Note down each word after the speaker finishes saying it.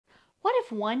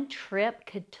if one trip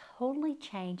could totally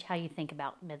change how you think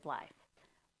about midlife?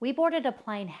 We boarded a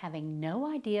plane having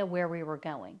no idea where we were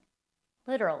going.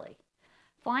 Literally.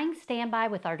 Flying standby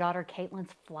with our daughter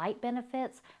Caitlin's flight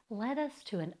benefits led us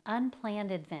to an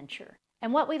unplanned adventure.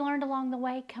 And what we learned along the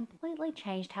way completely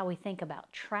changed how we think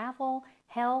about travel,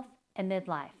 health, and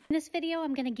midlife. In this video,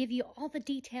 I'm going to give you all the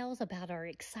details about our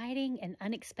exciting and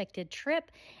unexpected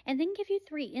trip, and then give you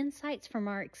 3 insights from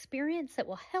our experience that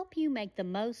will help you make the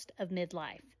most of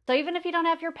midlife. So even if you don't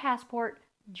have your passport,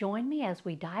 join me as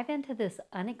we dive into this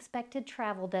unexpected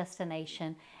travel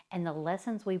destination and the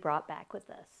lessons we brought back with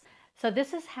us. So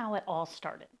this is how it all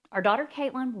started. Our daughter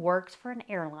Caitlin works for an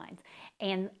airline,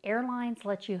 and airlines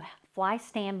let you fly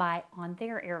standby on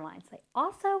their airlines. They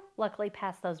also luckily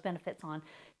pass those benefits on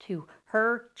to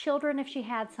her children if she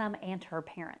had some, and to her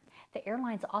parents. The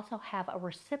airlines also have a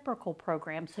reciprocal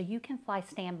program, so you can fly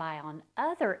standby on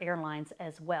other airlines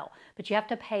as well, but you have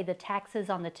to pay the taxes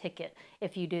on the ticket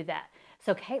if you do that.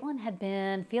 So Caitlin had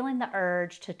been feeling the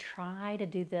urge to try to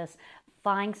do this,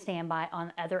 flying standby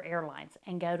on other airlines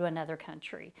and go to another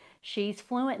country. She's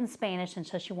fluent in Spanish, and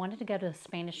so she wanted to go to a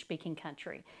Spanish-speaking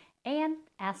country and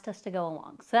asked us to go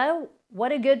along. So what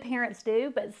do good parents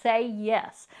do but say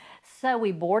yes? So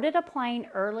we boarded a plane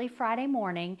early Friday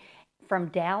morning from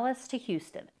Dallas to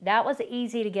Houston. That was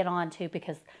easy to get onto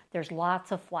because there's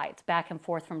lots of flights back and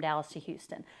forth from Dallas to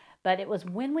Houston. But it was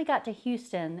when we got to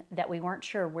Houston that we weren't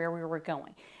sure where we were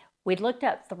going. We'd looked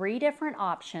up 3 different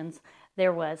options.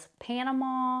 There was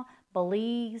Panama,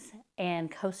 Belize,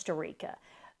 and Costa Rica.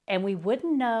 And we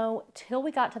wouldn't know till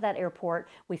we got to that airport.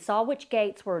 We saw which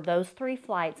gates were those 3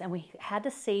 flights, and we had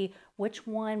to see which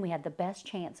one we had the best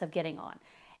chance of getting on.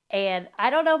 And I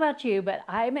don't know about you, but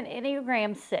I'm an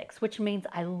Enneagram 6, which means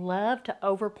I love to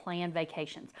overplan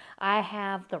vacations. I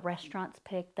have the restaurants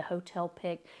picked, the hotel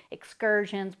picked,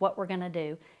 excursions, what we're going to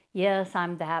do. Yes,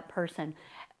 I'm that person.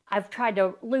 I've tried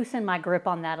to loosen my grip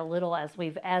on that a little as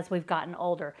we've gotten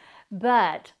older,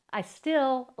 but I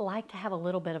still like to have a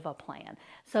little bit of a plan.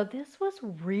 So this was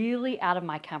really out of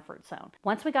my comfort zone.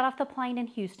 Once we got off the plane in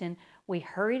Houston, we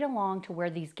hurried along to where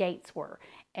these gates were,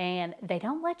 and they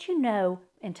don't let you know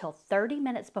until 30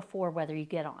 minutes before whether you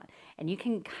get on. And you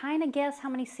can kind of guess how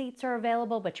many seats are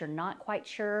available, but you're not quite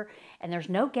sure. And there's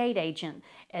no gate agent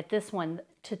at this one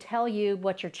to tell you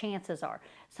what your chances are.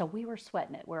 So we were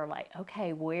sweating it. We were like,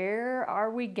 okay, where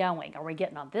are we going? Are we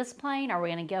getting on this plane? Are we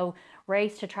going to go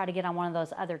race to try to get on one of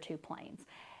those other 2 planes?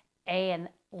 And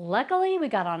luckily, we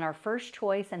got on our first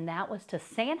choice, and that was to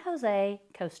San Jose,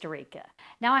 Costa Rica.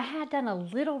 Now, I had done a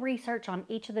little research on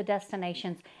each of the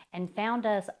destinations and found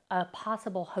us a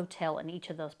possible hotel in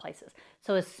each of those places.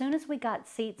 So as soon as we got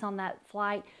seats on that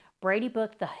flight, Brady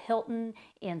booked the Hilton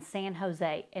in San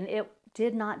Jose, and it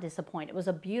did not disappoint. It was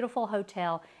a beautiful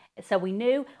hotel. So we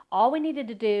knew all we needed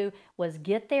to do was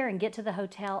get there and get to the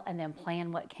hotel and then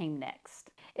plan what came next.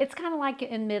 It's kind of like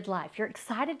in midlife. You're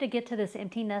excited to get to this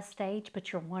empty nest stage,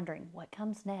 but you're wondering what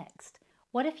comes next.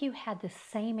 What if you had the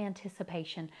same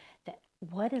anticipation that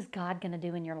what is God going to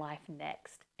do in your life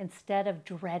next, instead of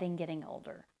dreading getting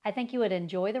older? I think you would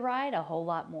enjoy the ride a whole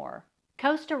lot more.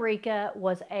 Costa Rica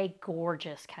was a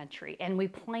gorgeous country, and we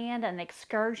planned an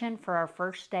excursion for our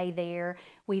first day there.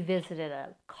 We visited a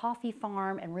coffee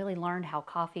farm and really learned how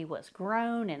coffee was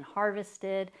grown and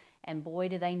harvested. And boy,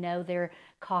 do they know their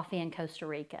coffee in Costa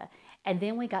Rica. And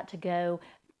then we got to go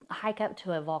hike up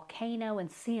to a volcano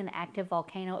and see an active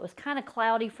volcano. It was kind of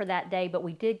cloudy for that day, but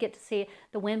we did get to see it.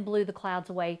 The wind blew the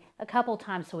clouds away a couple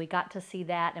times, so we got to see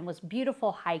that, and it was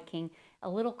beautiful hiking, a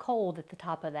little cold at the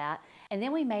top of that. And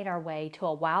then we made our way to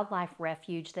a wildlife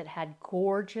refuge that had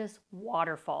gorgeous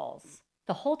waterfalls.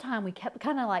 The whole time we kept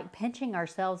kind of like pinching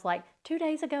ourselves, like 2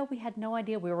 days ago we had no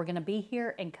idea we were going to be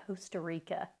here in Costa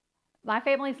Rica. My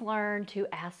family's learned to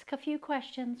ask a few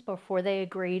questions before they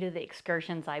agree to the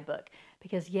excursions I book.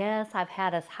 Because yes, I've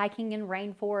had us hiking in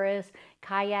rainforests,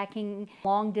 kayaking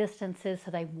long distances,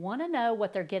 so they want to know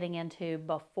what they're getting into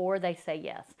before they say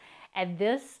yes. And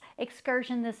this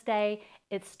excursion this day,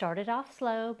 it started off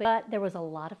slow, but there was a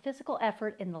lot of physical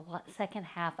effort in the second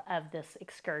half of this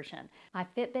excursion. My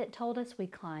Fitbit told us we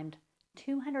climbed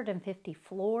 250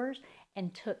 floors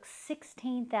and took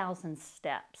 16,000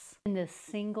 steps in this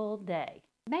single day.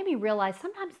 It made me realize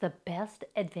sometimes the best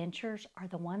adventures are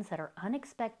the ones that are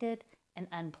unexpected and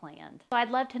unplanned. So I'd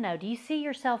love to know, do you see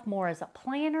yourself more as a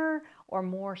planner or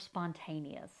more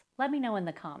spontaneous? Let me know in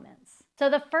the comments. So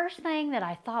the first thing that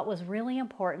I thought was really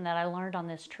important that I learned on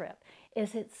this trip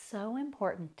is it's so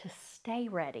important to stay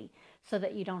ready so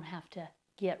that you don't have to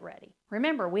get ready.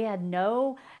 Remember, we had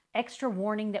no extra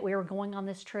warning that we were going on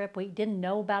this trip. We didn't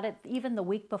know about it even the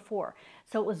week before.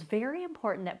 So it was very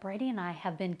important that Brady and I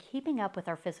have been keeping up with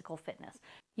our physical fitness.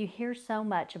 You hear so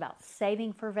much about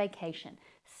saving for vacation,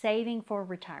 saving for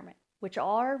retirement, which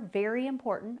are very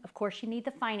important. Of course, you need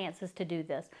the finances to do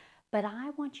this, but I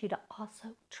want you to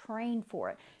also train for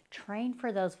it. Train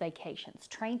for those vacations,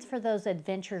 train for those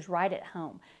adventures right at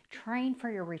home, train for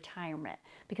your retirement,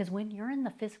 because when you're in the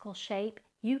physical shape,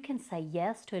 you can say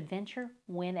yes to adventure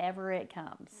whenever it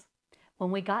comes.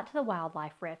 When we got to the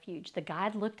wildlife refuge, the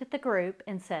guide looked at the group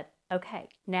and said, okay,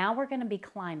 now we're going to be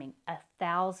climbing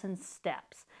 1,000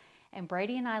 steps. And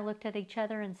Brady and I looked at each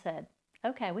other and said,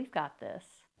 okay, we've got this.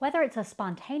 Whether it's a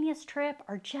spontaneous trip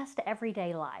or just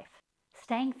everyday life,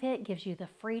 staying fit gives you the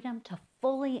freedom to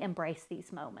fully embrace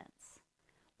these moments.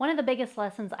 One of the biggest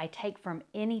lessons I take from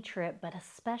any trip, but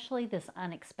especially this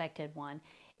unexpected one,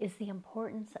 is the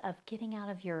importance of getting out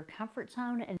of your comfort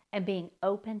zone and being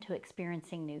open to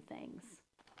experiencing new things.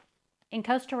 In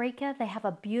Costa Rica, they have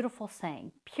a beautiful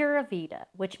saying, pura vida,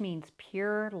 which means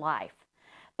pure life.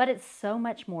 But it's so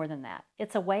much more than that.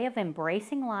 It's a way of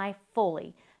embracing life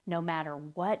fully, no matter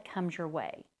what comes your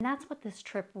way. And that's what this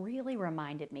trip really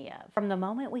reminded me of. From the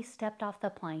moment we stepped off the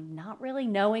plane, not really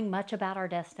knowing much about our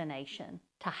destination,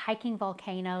 to hiking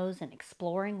volcanoes and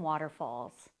exploring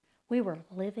waterfalls, we were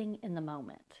living in the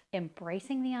moment,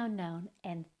 embracing the unknown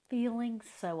and feeling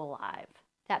so alive.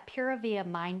 That Pura Vida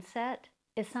mindset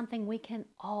is something we can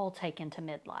all take into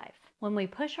midlife. When we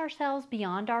push ourselves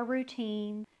beyond our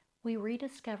routine, we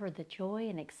rediscover the joy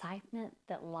and excitement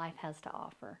that life has to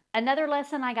offer. Another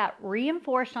lesson I got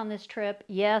reinforced on this trip,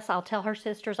 yes, I'll tell her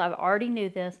sisters, I already knew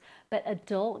this, but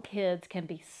adult kids can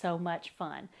be so much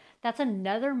fun. That's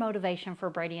another motivation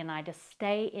for Brady and I to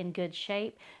stay in good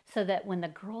shape so that when the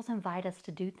girls invite us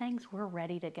to do things, we're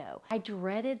ready to go. I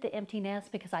dreaded the empty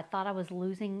nest because I thought I was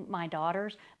losing my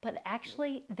daughters, but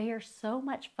actually they are so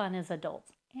much fun as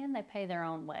adults and they pay their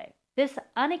own way. This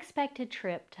unexpected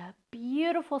trip to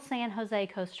beautiful San Jose,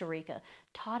 Costa Rica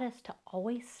taught us to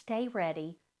always stay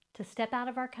ready, to step out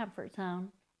of our comfort zone,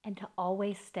 and to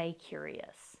always stay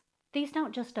curious. These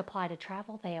don't just apply to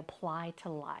travel, they apply to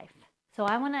life. So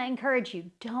I want to encourage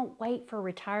you, don't wait for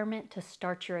retirement to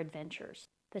start your adventures.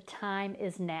 The time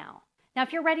is now. Now,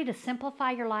 if you're ready to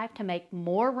simplify your life to make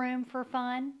more room for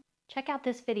fun, check out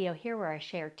this video here where I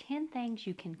share 10 things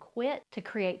you can quit to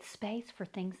create space for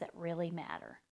things that really matter.